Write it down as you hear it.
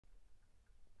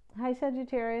Hi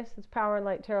Sagittarius, it's Power and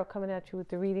Light Tarot coming at you with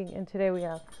the reading, and today we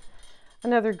have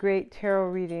another great tarot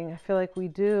reading. I feel like we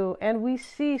do, and we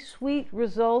see sweet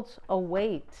results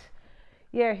await.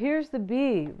 Yeah, here's the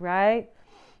bee, right?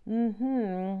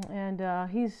 And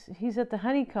he's at the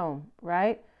honeycomb,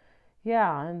 right?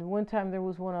 Yeah, and one time there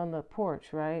was one on the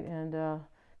porch, right? And the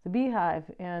beehive,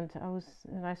 and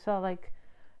I saw like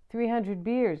 300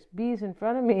 bees in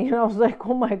front of me, and I was like,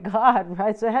 oh my God,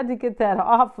 right? So I had to get that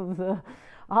off of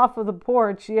the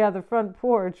porch, yeah, the front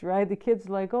porch, right? The kids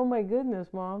like, oh my goodness,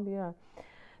 Mom, yeah.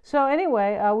 So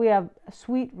anyway, we have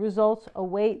sweet results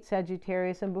await,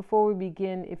 Sagittarius. And before we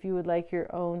begin, if you would like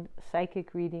your own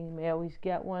psychic reading, you may always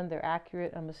get one. They're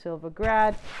accurate. I'm a Silva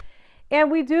grad. And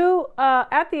we do,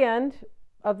 at the end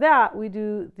of that, we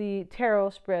do the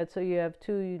tarot spread. So you have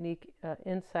two unique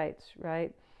insights,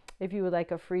 right? If you would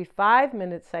like a free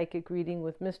 5-minute psychic reading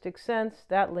with Mystic Sense,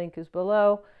 that link is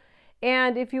below.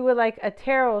 And if you would like a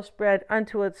tarot spread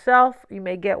unto itself, you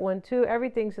may get one too.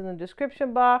 Everything's in the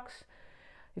description box.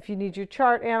 If you need your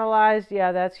chart analyzed,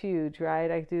 yeah, that's huge, right?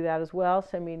 I do that as well.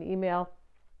 Send me an email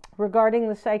regarding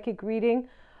the psychic reading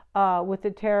with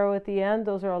the tarot at the end.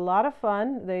 Those are a lot of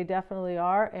fun. They definitely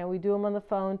are. And we do them on the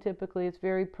phone typically. It's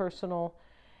very personal.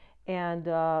 And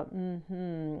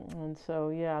and so,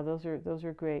 yeah, those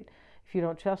are great. If you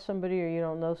don't trust somebody or you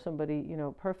don't know somebody, you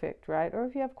know, perfect, right? Or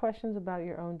if you have questions about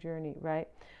your own journey, right?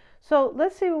 So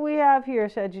let's see what we have here,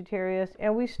 Sagittarius.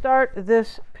 And we start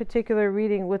this particular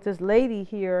reading with this lady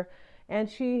here. And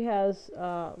she has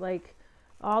like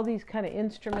all these kind of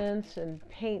instruments and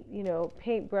paint, you know,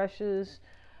 paint brushes.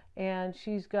 And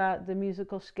she's got the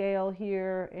musical scale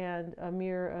here and a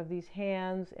mirror of these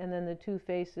hands and then the two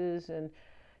faces. And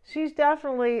she's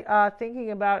definitely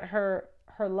thinking about her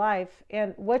life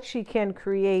and what she can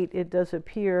create. It does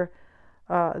appear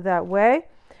that way.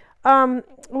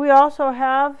 We also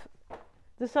have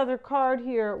this other card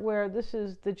here where this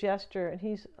is the jester, and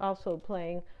he's also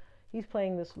playing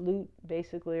this lute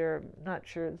basically, or not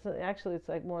sure. Actually, it's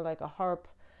like more like a harp,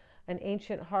 an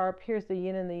ancient harp. Here's the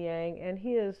yin and the yang, and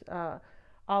he is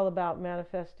all about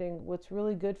manifesting what's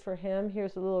really good for him.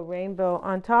 Here's a little rainbow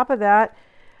on top of that.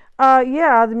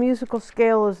 Yeah, the musical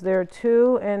scale is there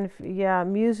too, and yeah,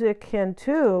 music can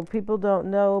too. People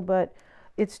don't know, but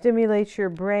it stimulates your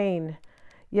brain.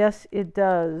 Yes, it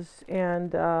does.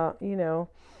 And, you know,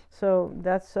 so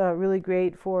that's really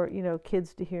great for, you know,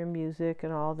 kids to hear music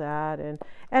and all that. And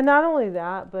not only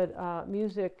that, but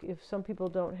music, if some people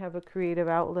don't have a creative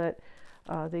outlet,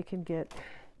 they can get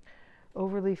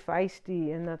overly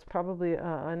feisty. And that's probably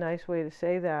a nice way to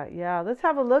say that. Yeah, let's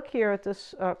have a look here at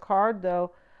this card,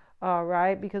 though,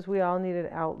 right? Because we all need an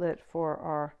outlet for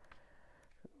our...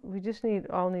 We just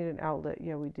all need an outlet.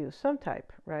 Yeah, we do. Some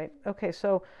type, right? Okay,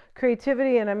 so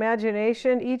creativity and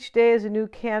imagination. Each day is a new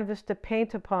canvas to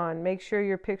paint upon. Make sure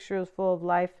your picture is full of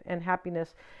life and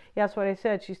happiness. Yeah, that's what I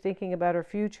said. She's thinking about her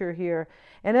future here.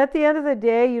 And at the end of the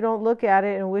day, you don't look at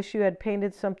it and wish you had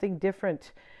painted something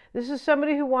different. This is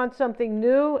somebody who wants something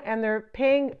new, and they're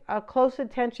paying close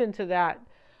attention to that,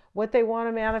 what they want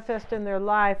to manifest in their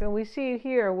life. And we see it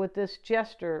here with this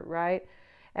jester, right?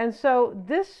 And so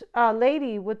this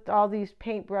lady with all these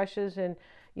paint brushes and,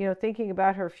 you know, thinking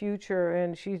about her future,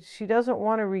 and she doesn't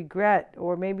want to regret,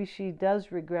 or maybe she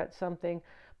does regret something,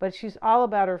 but she's all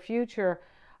about her future.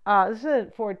 This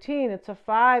isn't 14, it's a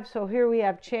 5, so here we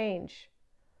have change.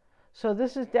 So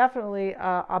this is definitely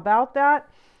about that.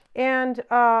 And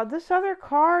this other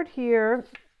card here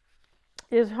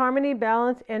is harmony,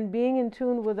 balance, and being in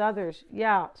tune with others.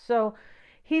 Yeah, so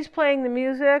he's playing the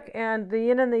music, and the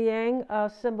yin and the yang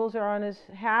symbols are on his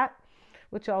hat,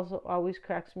 which also always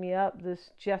cracks me up.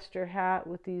 This jester hat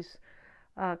with these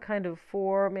kind of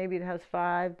 4, maybe it has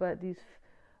 5, but these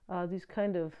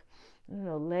kind of, I don't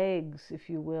know, legs, if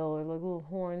you will, or like little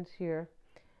horns here.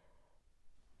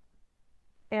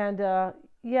 And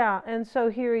yeah, and so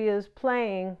here he is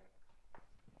playing.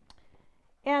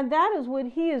 And that is what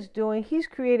he is doing. He's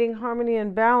creating harmony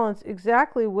and balance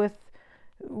exactly with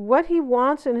what he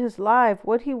wants in his life,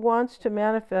 what he wants to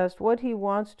manifest, what he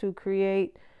wants to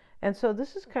create. And so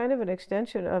this is kind of an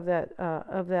extension of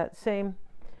that same,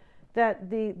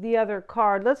 the other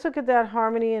card. Let's look at that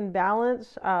harmony and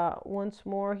balance once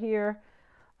more here.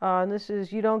 And this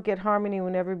is, you don't get harmony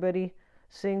when everybody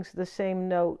sings the same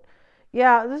note.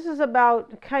 Yeah, this is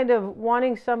about kind of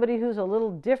wanting somebody who's a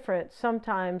little different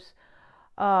sometimes.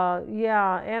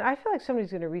 Yeah, and I feel like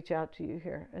somebody's going to reach out to you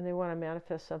here, and they want to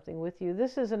manifest something with you.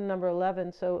 This is a number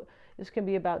 11, so this can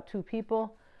be about 2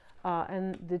 people,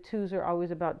 and the 2s are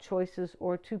always about choices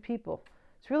or 2 people.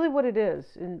 It's really what it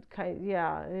is, and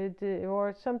yeah,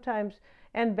 or sometimes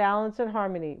and balance and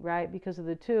harmony, right? Because of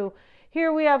the two.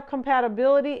 Here we have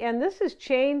compatibility, and this is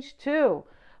change too.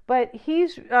 But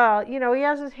he's, he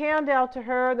has his hand out to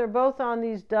her. They're both on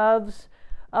these doves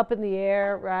up in the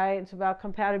air, right? It's about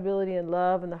compatibility and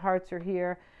love, and the hearts are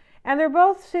here. And they're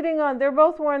both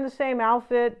wearing the same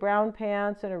outfit, brown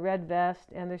pants and a red vest,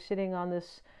 and they're sitting on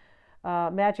this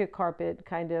magic carpet,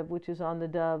 kind of, which is on the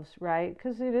doves, right?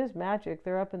 Because it is magic.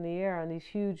 They're up in the air on these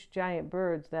huge giant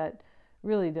birds that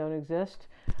really don't exist.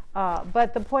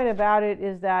 But the point about it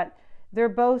is that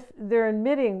they're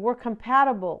admitting we're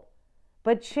compatible.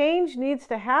 But change needs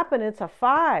to happen. It's a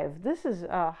 5. This is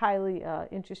highly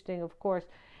interesting, of course.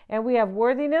 And we have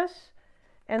worthiness,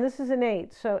 and this is an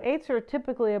 8. So 8s are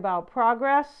typically about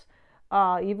progress,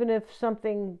 even if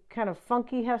something kind of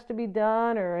funky has to be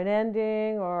done, or an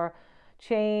ending, or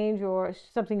change, or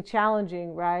something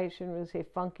challenging, right? I shouldn't really say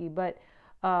funky, but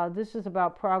this is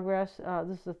about progress.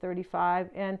 This is a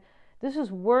 35, and this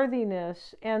is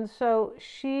worthiness. And so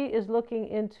she is looking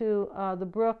into the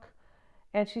brook,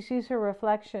 and she sees her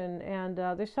reflection, and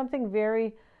there's something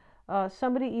very,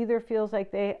 somebody either feels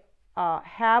like they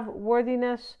have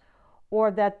worthiness, or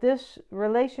that this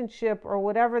relationship or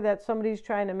whatever that somebody's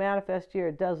trying to manifest here,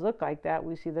 it does look like that.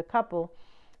 We see the couple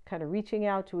kind of reaching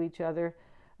out to each other.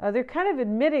 They're kind of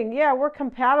admitting, yeah, we're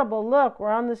compatible. Look,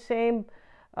 we're on the same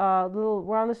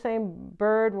we're on the same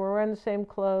bird, we're wearing the same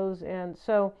clothes. And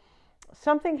so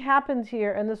something happens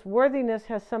here, and this worthiness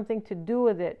has something to do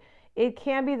with it. It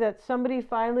can be that somebody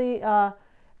finally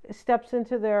steps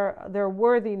into their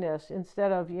worthiness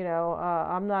instead of,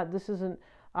 I'm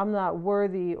not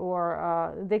worthy,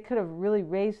 or they could have really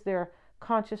raised their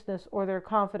consciousness or their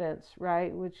confidence,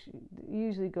 right? Which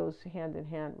usually goes hand in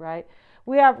hand, right?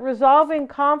 We have resolving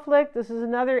conflict. This is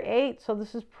another 8. So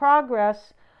this is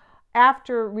progress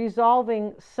after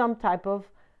resolving some type of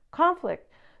conflict.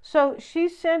 So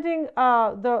she's sending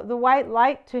the white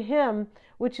light to him,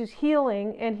 which is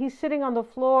healing, and he's sitting on the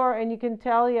floor, and you can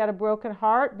tell he had a broken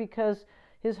heart because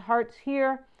his heart's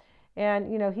here,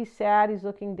 and he's sad, he's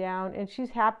looking down, and she's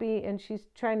happy, and she's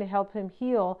trying to help him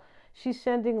heal. She's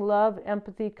sending love,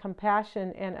 empathy,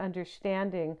 compassion, and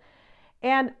understanding.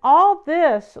 And all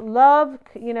this love,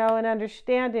 and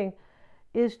understanding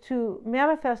is to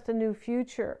manifest a new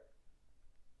future,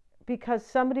 because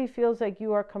somebody feels like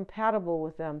you are compatible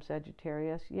with them,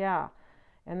 Sagittarius. Yeah.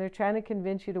 And they're trying to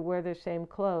convince you to wear their same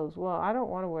clothes. Well, I don't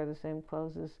want to wear the same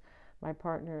clothes as my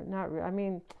partner. Not really. I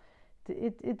mean,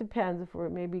 it depends. If we're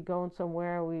maybe going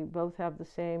somewhere, we both have the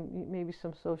same, maybe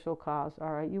some social cause.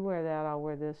 All right, you wear that, I'll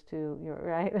wear this too. You're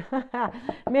right.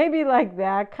 Maybe like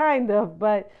that, kind of.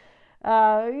 But, but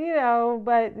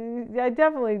I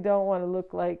definitely don't want to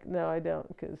look like, no, I don't.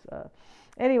 Because,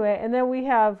 anyway, and then we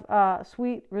have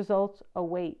sweet results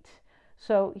await.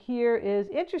 So here is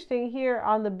interesting, here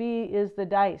on the B is the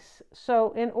dice.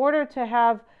 So in order to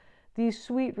have these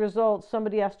sweet results,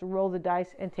 somebody has to roll the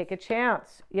dice and take a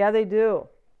chance. Yeah, they do.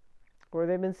 Or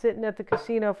they've been sitting at the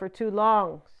casino for too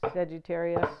long,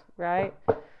 Sagittarius, right?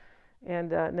 And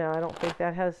no, I don't think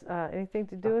that has anything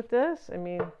to do with this. I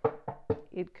mean,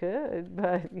 it could,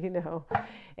 but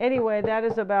Anyway, that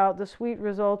is about the sweet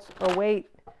results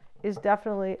await, is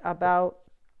definitely about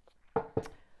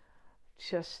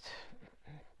just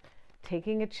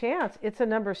taking a chance. It's a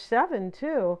number 7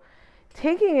 too.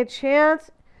 Taking a chance.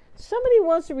 Somebody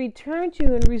wants to return to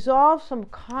you and resolve some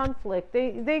conflict.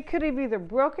 They could have either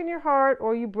broken your heart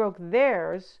or you broke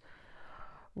theirs,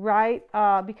 right?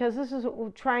 Because this is what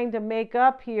we're trying to make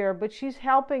up here, but she's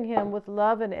helping him with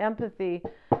love and empathy.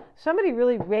 Somebody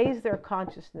really raised their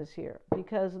consciousness here,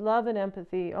 because love and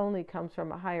empathy only comes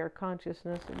from a higher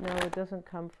consciousness. No, it doesn't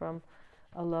come from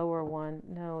a lower one.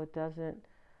 No, it doesn't.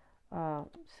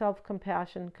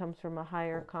 Self-compassion comes from a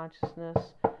higher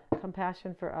consciousness.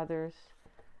 Compassion for others,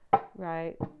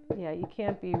 right? Yeah, you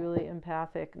can't be really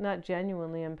empathic, not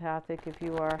genuinely empathic, if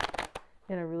you are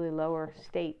in a really lower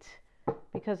state,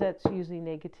 because that's usually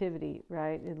negativity,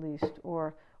 right? At least,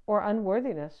 or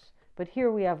unworthiness. But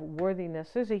here we have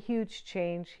worthiness. There's a huge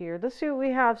change here. Let's see what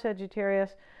we have,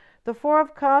 Sagittarius. The 4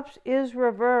 of Cups is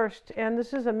reversed, and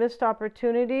this is a missed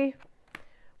opportunity.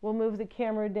 We'll move the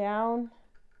camera down.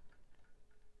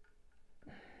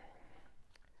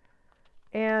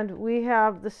 And we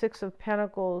have the 6 of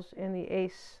Pentacles and the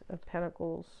Ace of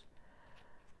Pentacles.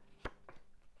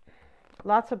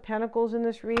 Lots of Pentacles in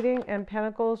this reading, and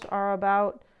Pentacles are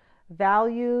about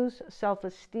values,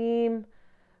 self-esteem,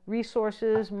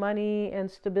 resources, money, and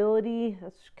stability.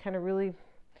 That's kind of really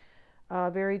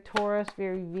very Taurus,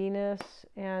 very Venus.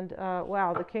 And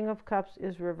wow, the King of Cups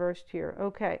is reversed here.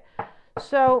 Okay,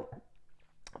 so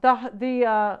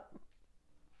the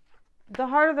the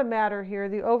heart of the matter here,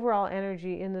 the overall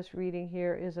energy in this reading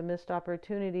here is a missed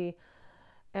opportunity.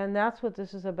 And that's what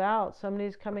this is about.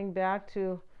 Somebody's coming back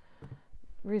to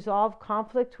resolve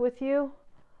conflict with you.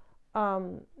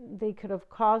 They could have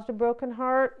caused a broken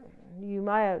heart. You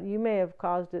may have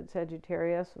caused it,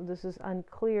 Sagittarius. This is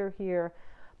unclear here.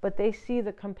 But they see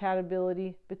the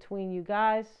compatibility between you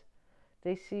guys.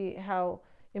 They see how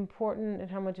important and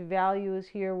how much value is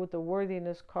here with the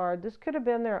worthiness card. This could have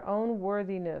been their own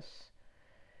worthiness.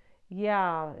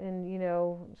 Yeah, and you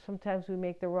know, sometimes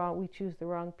we choose the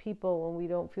wrong people when we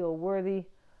don't feel worthy,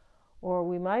 or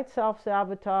we might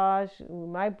self-sabotage, we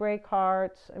might break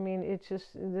hearts. I mean, it's just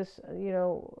this, you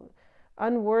know,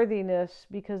 unworthiness,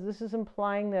 because this is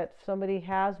implying that somebody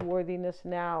has worthiness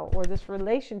now, or this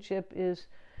relationship is,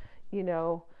 you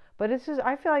know, but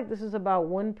I feel like this is about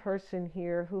one person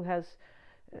here who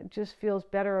just feels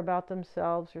better about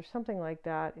themselves or something like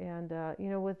that. And, you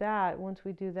know, with that, once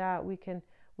we do that, we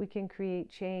can create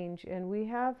change. And we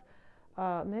have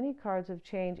many cards of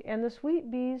change. And the sweet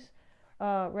bees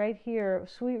right here,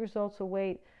 sweet results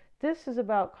await. This is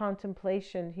about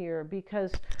contemplation here,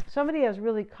 because somebody has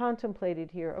really contemplated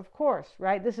here, of course,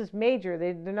 right? This is major.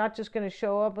 They're not just going to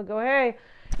show up and go, hey,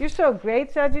 you're so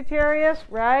great, Sagittarius,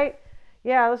 right?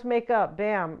 Yeah, let's make up,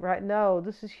 bam, right? No,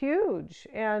 this is huge.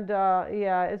 And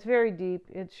yeah, it's very deep.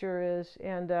 It sure is.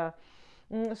 And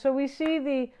so we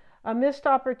see a missed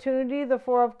opportunity, the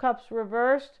Four of Cups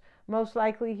reversed. Most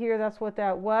likely here, that's what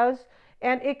that was.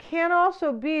 And it can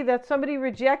also be that somebody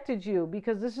rejected you,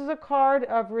 because this is a card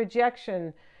of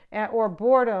rejection or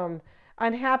boredom,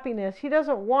 unhappiness. He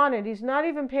doesn't want it. He's not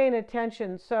even paying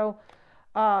attention. So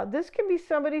this can be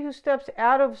somebody who steps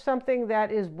out of something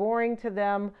that is boring to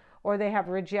them, or they have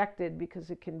rejected,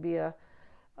 because it can be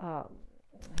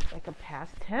like a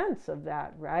past tense of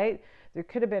that, right? There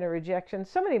could have been a rejection.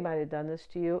 Somebody might have done this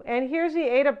to you. And here's the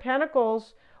Eight of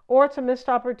Pentacles, or it's a missed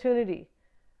opportunity,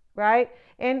 right?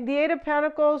 And the Eight of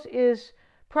Pentacles is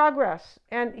progress.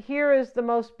 And here is the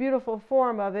most beautiful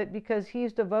form of it, because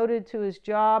he's devoted to his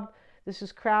job. This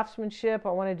is craftsmanship. I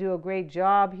want to do a great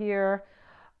job here.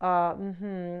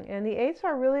 And the eights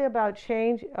are really about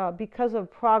change because of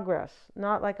progress,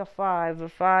 not like a five. A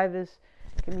five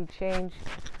can be changed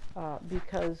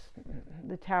because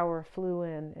the tower flew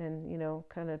in and, you know,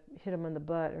 kind of hit him in the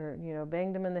butt, or, you know,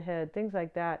 banged him in the head, things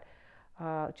like that.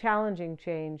 Challenging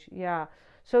change, yeah.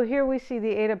 So here we see the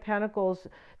Eight of Pentacles.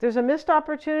 There's a missed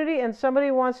opportunity, and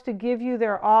somebody wants to give you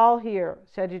their all here,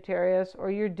 Sagittarius, or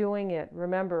you're doing it.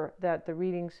 Remember that the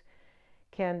readings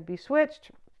can be switched.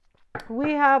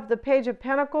 We have the Page of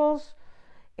Pentacles,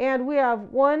 and we have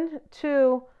 1,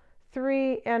 2,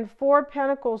 3, and 4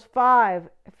 Pentacles, 5.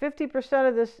 50%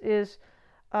 of this is,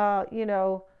 you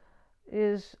know,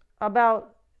 is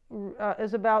about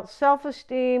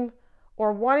self-esteem,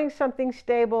 or wanting something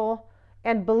stable,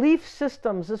 and belief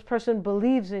systems. This person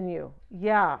believes in you.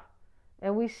 Yeah.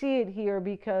 And we see it here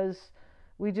because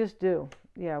we just do.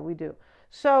 Yeah, we do.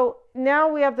 So now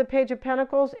we have the Page of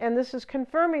Pentacles, and this is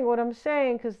confirming what I'm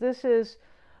saying, because this is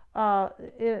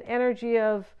energy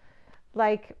of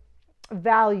like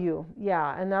value.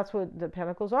 Yeah, and that's what the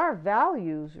Pentacles are,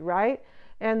 values, right?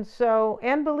 And so,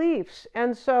 and beliefs.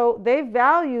 And so they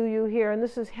value you here, and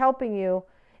this is helping you,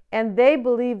 and they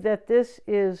believe that this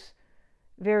is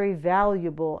very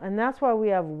valuable, and that's why we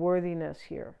have worthiness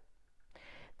here.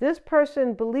 This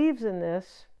person believes in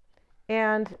this,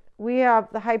 and we have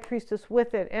the High Priestess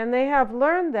with it, and they have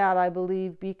learned that, I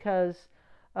believe, because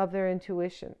of their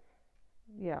intuition.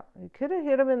 Yeah, it could have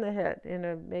hit them in the head in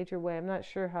a major way. I'm not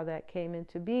sure how that came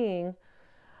into being,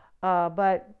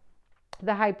 but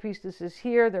the High Priestess is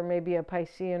here. There may be a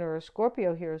Piscean or a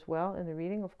Scorpio here as well in the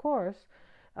reading, of course,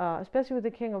 especially with the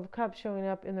King of Cups showing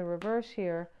up in the reverse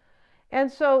here. And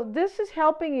so this is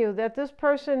helping you, that this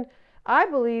person, I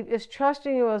believe, is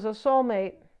trusting you as a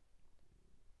soulmate.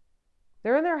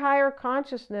 They're in their higher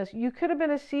consciousness. You could have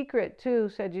been a secret too,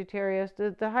 Sagittarius.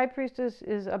 The High Priestess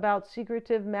is about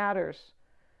secretive matters,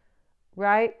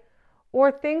 right? Or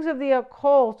things of the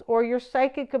occult, or your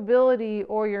psychic ability,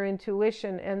 or your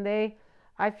intuition. And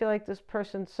I feel like this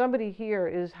person, somebody here,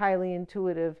 is highly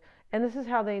intuitive. And this is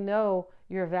how they know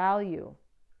your value.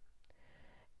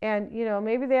 And, you know,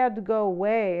 maybe they had to go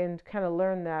away and kind of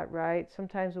learn that, right?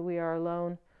 Sometimes when we are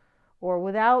alone or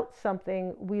without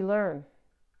something, we learn.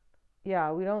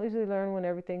 Yeah, we don't usually learn when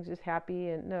everything's just happy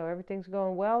and no, everything's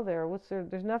going well there.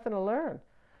 There's nothing to learn.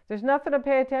 There's nothing to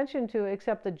pay attention to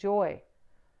except the joy.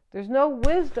 There's no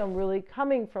wisdom really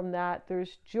coming from that.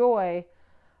 There's joy.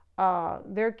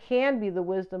 There can be the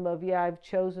wisdom of, yeah, I've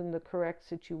chosen the correct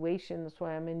situation, that's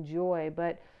why I'm in joy.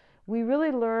 But we really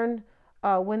learn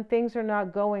when things are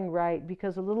not going right,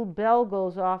 because a little bell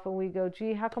goes off and we go,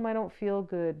 gee, how come I don't feel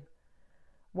good?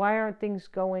 Why aren't things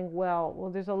going well? Well,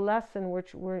 there's a lesson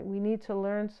which we need to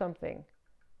learn something.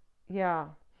 Yeah.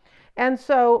 And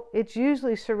so it's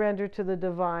usually surrender to the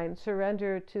divine,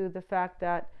 surrender to the fact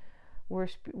that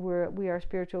we are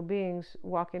spiritual beings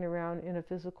walking around in a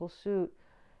physical suit,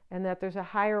 and that there's a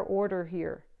higher order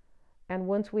here. And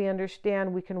once we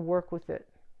understand, we can work with it.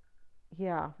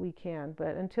 Yeah, we can.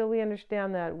 But until we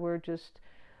understand that, we're just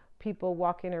people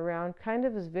walking around kind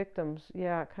of as victims.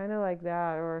 Yeah, kind of like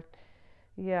that. Or,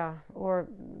 yeah, or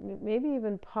maybe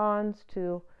even pawns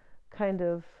to kind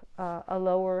of a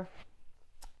lower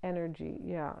energy.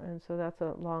 Yeah, and so that's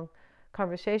a long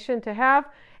conversation to have.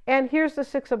 And here's the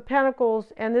Six of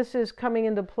Pentacles, and this is coming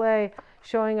into play,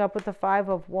 showing up with the Five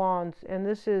of Wands. And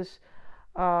this is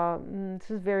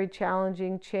very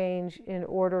challenging change in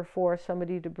order for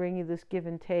somebody to bring you this give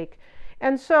and take.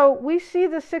 And so we see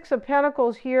the Six of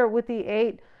Pentacles here with the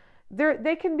Eight.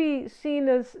 They can be seen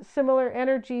as similar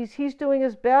energies. He's doing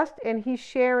his best and he's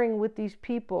sharing with these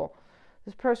people.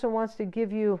 This person wants to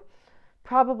give you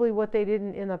probably what they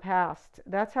didn't in the past.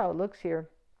 That's how it looks here.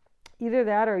 Either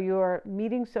that, or you're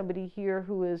meeting somebody here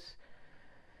who is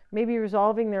maybe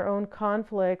resolving their own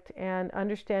conflict and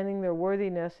understanding their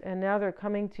worthiness, and now they're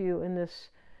coming to you in this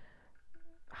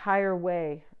higher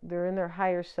way. They're in their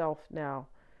higher self now.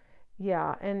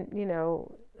 Yeah, and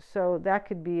so that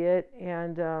could be it.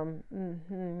 And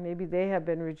maybe they have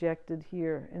been rejected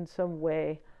here in some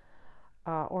way,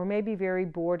 or maybe very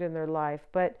bored in their life.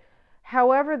 But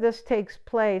however this takes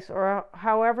place, or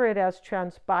however it has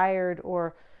transpired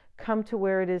or come to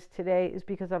where it is today, is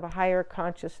because of a higher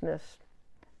consciousness.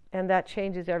 And that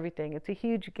changes everything. It's a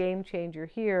huge game changer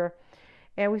here.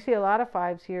 And we see a lot of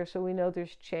fives here, so we know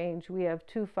there's change. We have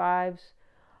 2 5s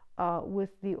with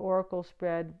the oracle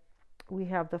spread. We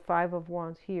have the Five of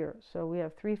Wands here. So we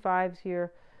have 3 5s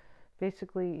here,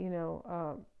 basically,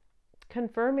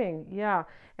 confirming. Yeah.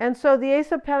 And so the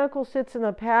Ace of Pentacles sits in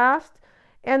the past.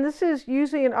 And this is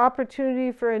usually an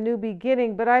opportunity for a new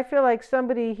beginning. But I feel like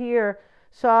somebody here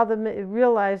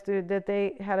realized that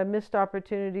they had a missed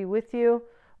opportunity with you,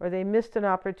 or they missed an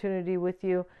opportunity with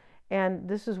you. And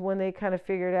this is when they kind of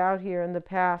figured out here in the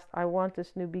past, I want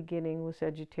this new beginning with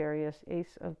Sagittarius,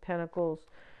 Ace of Pentacles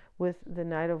with the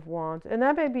Knight of Wands. And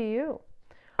that may be you,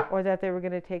 or that they were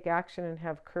going to take action and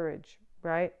have courage,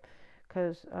 right?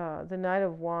 Because the Knight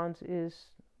of Wands is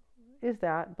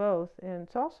that both. And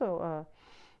it's also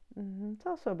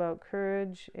about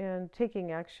courage and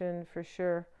taking action for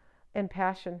sure, and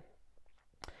passion.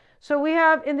 So we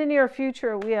have, in the near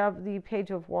future, we have the Page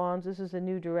of Wands. This is a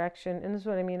new direction. And this is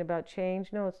what I mean about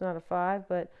change. No, it's not a 5,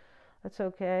 but that's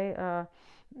okay.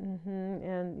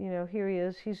 And, here he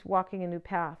is. He's walking a new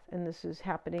path. And this is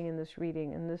happening in this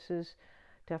reading. And this is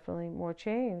definitely more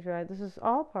change, right? This is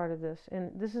all part of this.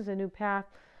 And this is a new path.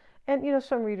 And,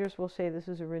 some readers will say this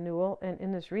is a renewal. And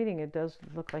in this reading, it does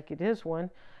look like it is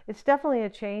one. It's definitely a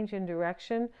change in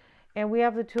direction. And we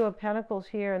have the Two of Pentacles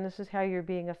here. And this is how you're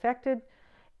being affected.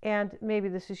 And maybe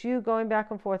this is you going back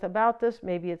and forth about this.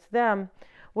 Maybe it's them.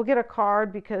 We'll get a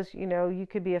card because, you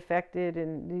could be affected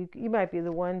and you might be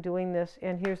the one doing this.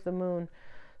 And here's the Moon.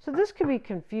 So this could be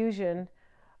confusion.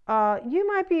 You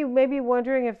might be maybe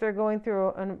wondering if they're going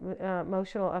through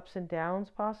emotional ups and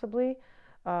downs, possibly.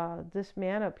 This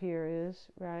man up here is,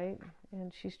 right?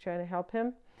 And she's trying to help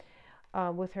him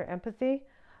with her empathy.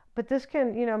 But this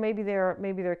can, maybe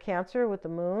they're Cancer with the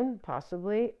Moon,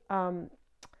 possibly.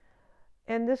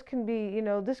 And this can be,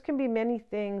 this can be many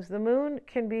things. The Moon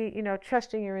can be,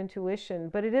 trusting your intuition,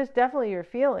 but it is definitely your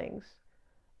feelings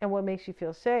and what makes you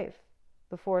feel safe.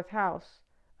 The 4th house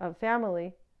of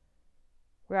family,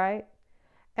 right?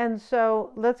 And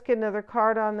so let's get another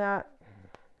card on that.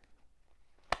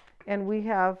 And we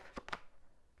have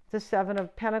the 7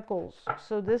 of Pentacles.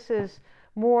 So this is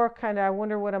more kind of, I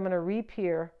wonder what I'm going to reap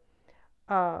here.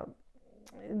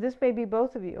 This may be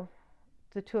both of you.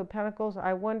 The 2 of Pentacles,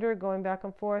 I wonder, going back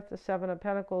and forth. The 7 of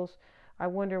Pentacles, I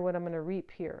wonder what I'm going to reap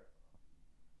here.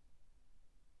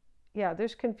 Yeah,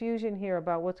 there's confusion here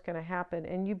about what's going to happen.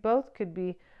 And you both could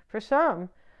be, for some,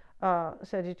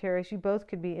 Sagittarius, you both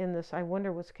could be in this, I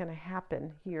wonder what's going to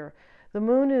happen here. The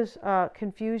Moon is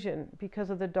confusion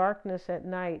because of the darkness at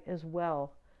night as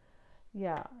well.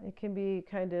 Yeah, it can be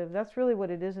kind of, that's really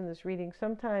what it is in this reading.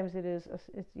 Sometimes it is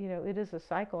a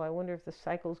cycle. I wonder if the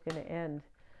cycle's going to end.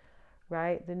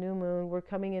 Right? The new moon. We're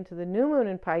coming into the new moon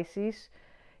in Pisces.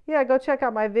 Yeah, go check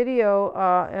out my video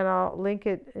and I'll link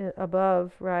it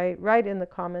above, right in the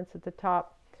comments at the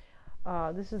top.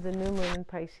 This is the new moon in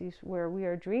Pisces, where we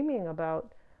are dreaming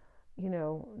about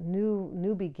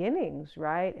new beginnings,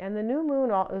 right? And the new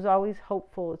moon is always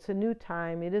hopeful. It's a new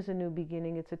time. It is a new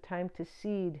beginning. It's a time to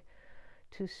seed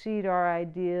our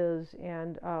ideas.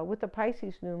 And with the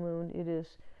Pisces new moon,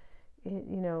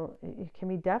 it can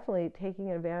be definitely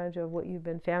taking advantage of what you've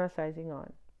been fantasizing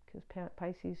on, because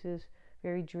Pisces is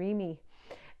very dreamy.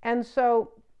 And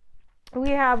so we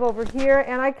have over here,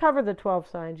 and I cover the 12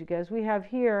 signs, you guys. We have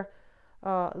here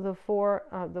the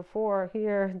four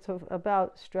here. It's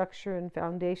about structure and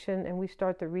foundation, and we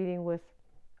start the reading with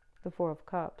the Four of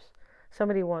Cups.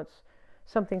 Somebody wants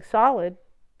something solid,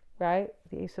 right?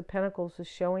 The Ace of Pentacles is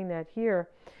showing that here,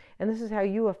 and this is how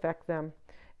you affect them.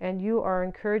 And you are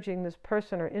encouraging this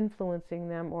person or influencing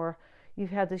them, or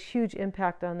you've had this huge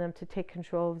impact on them to take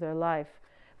control of their life.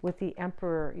 With the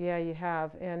Emperor, yeah, you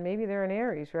have. And maybe they're in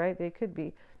Aries, right? They could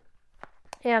be.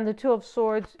 And the Two of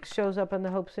Swords shows up in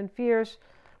the hopes and fears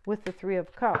with the Three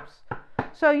of Cups.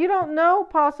 So you don't know,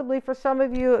 possibly for some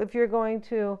of you, if you're going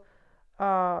to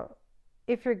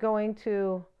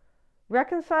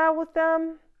reconcile with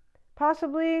them,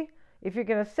 possibly. If you're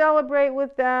going to celebrate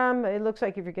with them, it looks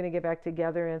like if you're going to get back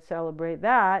together and celebrate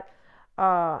that.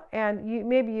 And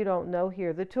maybe you don't know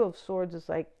here. The Two of Swords is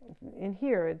like, in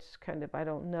here, it's kind of, I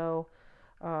don't know.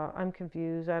 I'm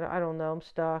confused. I don't know. I'm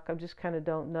stuck. I just kind of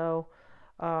don't know.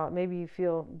 Maybe you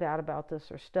feel bad about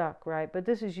this or stuck, right? But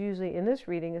this is usually, in this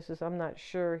reading, this is, I'm not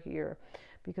sure here,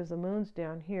 because the moon's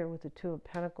down here with the Two of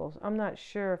Pentacles. I'm not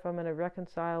sure if I'm going to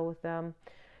reconcile with them.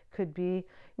 Could be.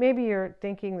 Maybe you're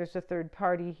thinking there's a third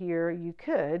party here. You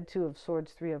could. Two of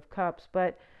Swords, Three of Cups.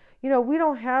 But, we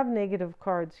don't have negative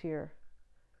cards here.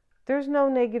 There's no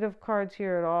negative cards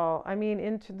here at all. I mean,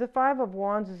 into the Five of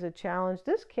Wands is a challenge.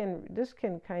 This can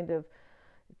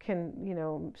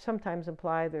sometimes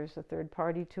imply there's a third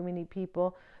party, too many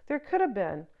people. There could have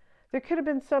been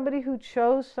somebody who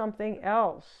chose something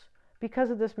else because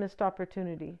of this missed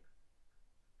opportunity,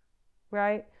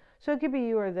 right? So it could be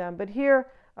you or them. But here,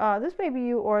 this may be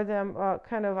you or them, I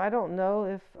don't know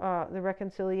if the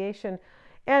reconciliation.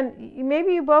 And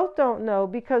maybe you both don't know,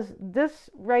 because this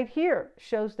right here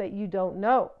shows that you don't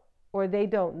know, or they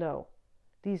don't know.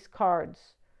 These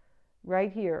cards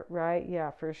right here, right?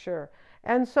 Yeah, for sure.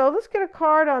 And so let's get a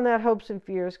card on that hopes and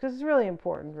fears, because it's really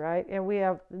important, right? And we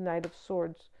have the Knight of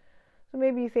Swords. So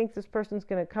maybe you think this person's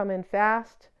going to come in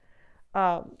fast,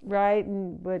 right?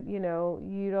 But you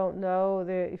don't know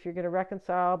if you're going to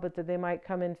reconcile, but that they might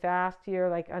come in fast here,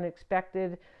 like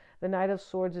unexpected. The Knight of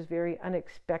Swords is very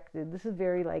unexpected. This is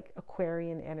very like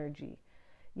Aquarian energy.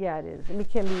 Yeah, it is. I mean,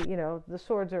 it can be, the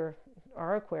swords are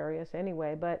Aquarius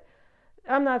anyway, but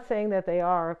I'm not saying that they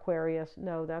are Aquarius.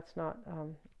 No, that's not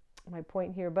my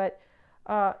point here. But,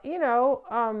 so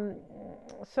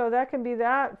that can be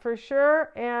that for sure.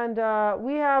 And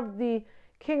we have the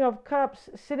King of Cups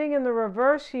sitting in the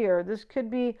reverse here. This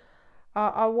could be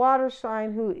a water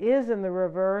sign who is in the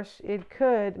reverse. It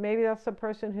could. Maybe that's the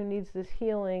person who needs this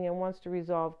healing and wants to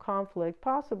resolve conflict,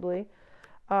 possibly.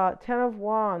 Ten of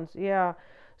Wands, yeah.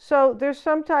 So there's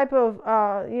some type of,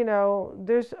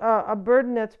 there's a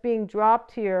burden that's being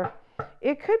dropped here.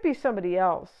 It could be somebody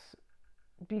else,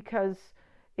 because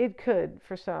it could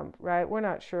for some, right? We're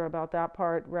not sure about that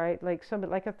part, right? Like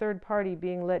a third party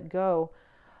being let go,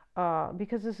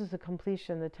 because this is a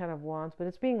completion, the Ten of Wands, but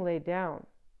it's being laid down.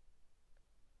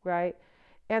 Right?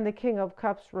 And the King of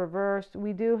Cups reversed.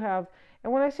 We do have,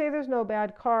 and when I say there's no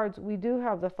bad cards, we do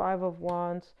have the Five of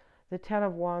Wands, the Ten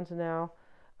of Wands now,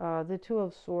 the Two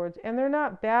of Swords, and they're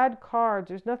not bad cards.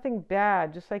 There's nothing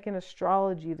bad. Just like in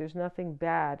astrology, there's nothing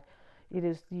bad. It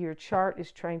is, your chart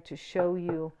is trying to show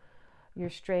you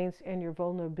your strengths and your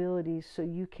vulnerabilities, so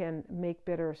you can make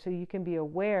better, so you can be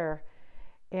aware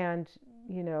and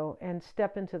and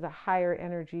step into the higher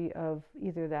energy of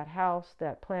either that house,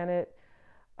 that planet,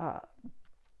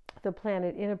 the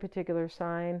planet in a particular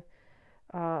sign,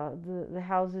 the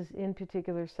houses in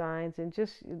particular signs, and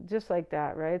just like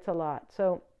that, right? It's a lot.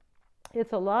 So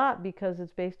it's a lot because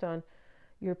it's based on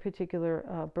your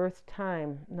particular birth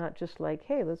time, not just like,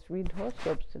 hey, let's read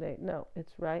horoscopes today. No,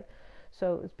 it's right.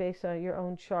 So it's based on your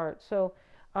own chart. So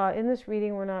in this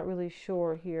reading, we're not really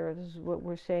sure here. This is what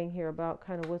we're saying here about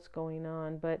kind of what's going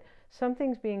on, but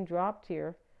something's being dropped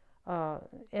here.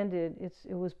 Ended.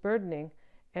 It was burdening.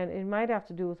 And it might have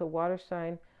to do with a water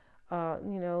sign.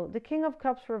 The King of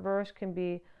Cups reverse can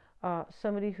be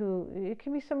somebody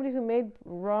who made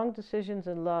wrong decisions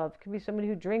in love. It can be somebody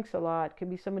who drinks a lot. It can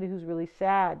be somebody who's really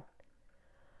sad.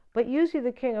 But usually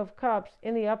the King of Cups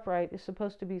in the upright is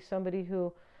supposed to be somebody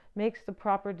who makes the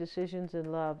proper decisions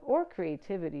in love or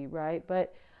creativity, right?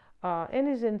 But in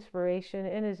his inspiration,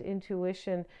 in his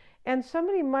intuition. And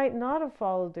somebody might not have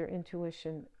followed their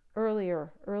intuition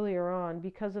earlier on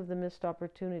because of the missed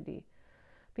opportunity.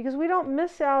 Because we don't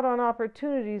miss out on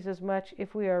opportunities as much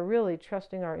if we are really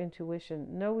trusting our intuition.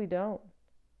 No, we don't.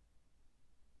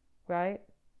 Right?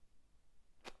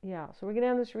 Yeah, so we're going to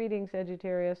end this reading,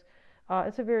 Sagittarius.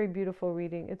 It's a very beautiful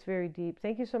reading. It's very deep.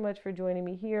 Thank you so much for joining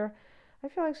me here. I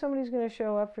feel like somebody's going to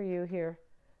show up for you here.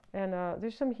 And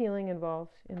there's some healing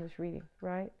involved in this reading,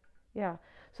 right? Yeah.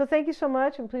 So thank you so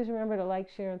much. And please remember to like,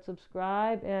 share, and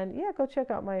subscribe. And yeah, go check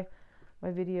out my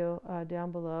video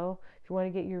down below. If you want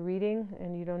to get your reading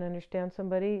and you don't understand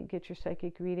somebody, get your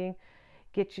psychic reading.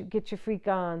 Get your freak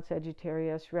on,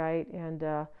 Sagittarius, right?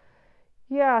 And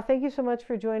yeah, thank you so much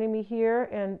for joining me here.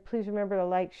 And please remember to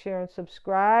like, share, and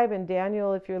subscribe. And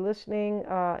Daniel, if you're listening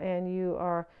and you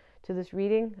are to this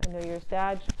reading, I know you're a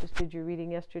Sag, just did your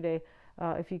reading yesterday.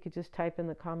 If you could just type in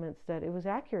the comments that it was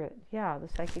accurate. Yeah, the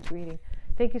psychic reading.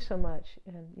 Thank you so much.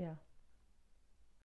 And yeah.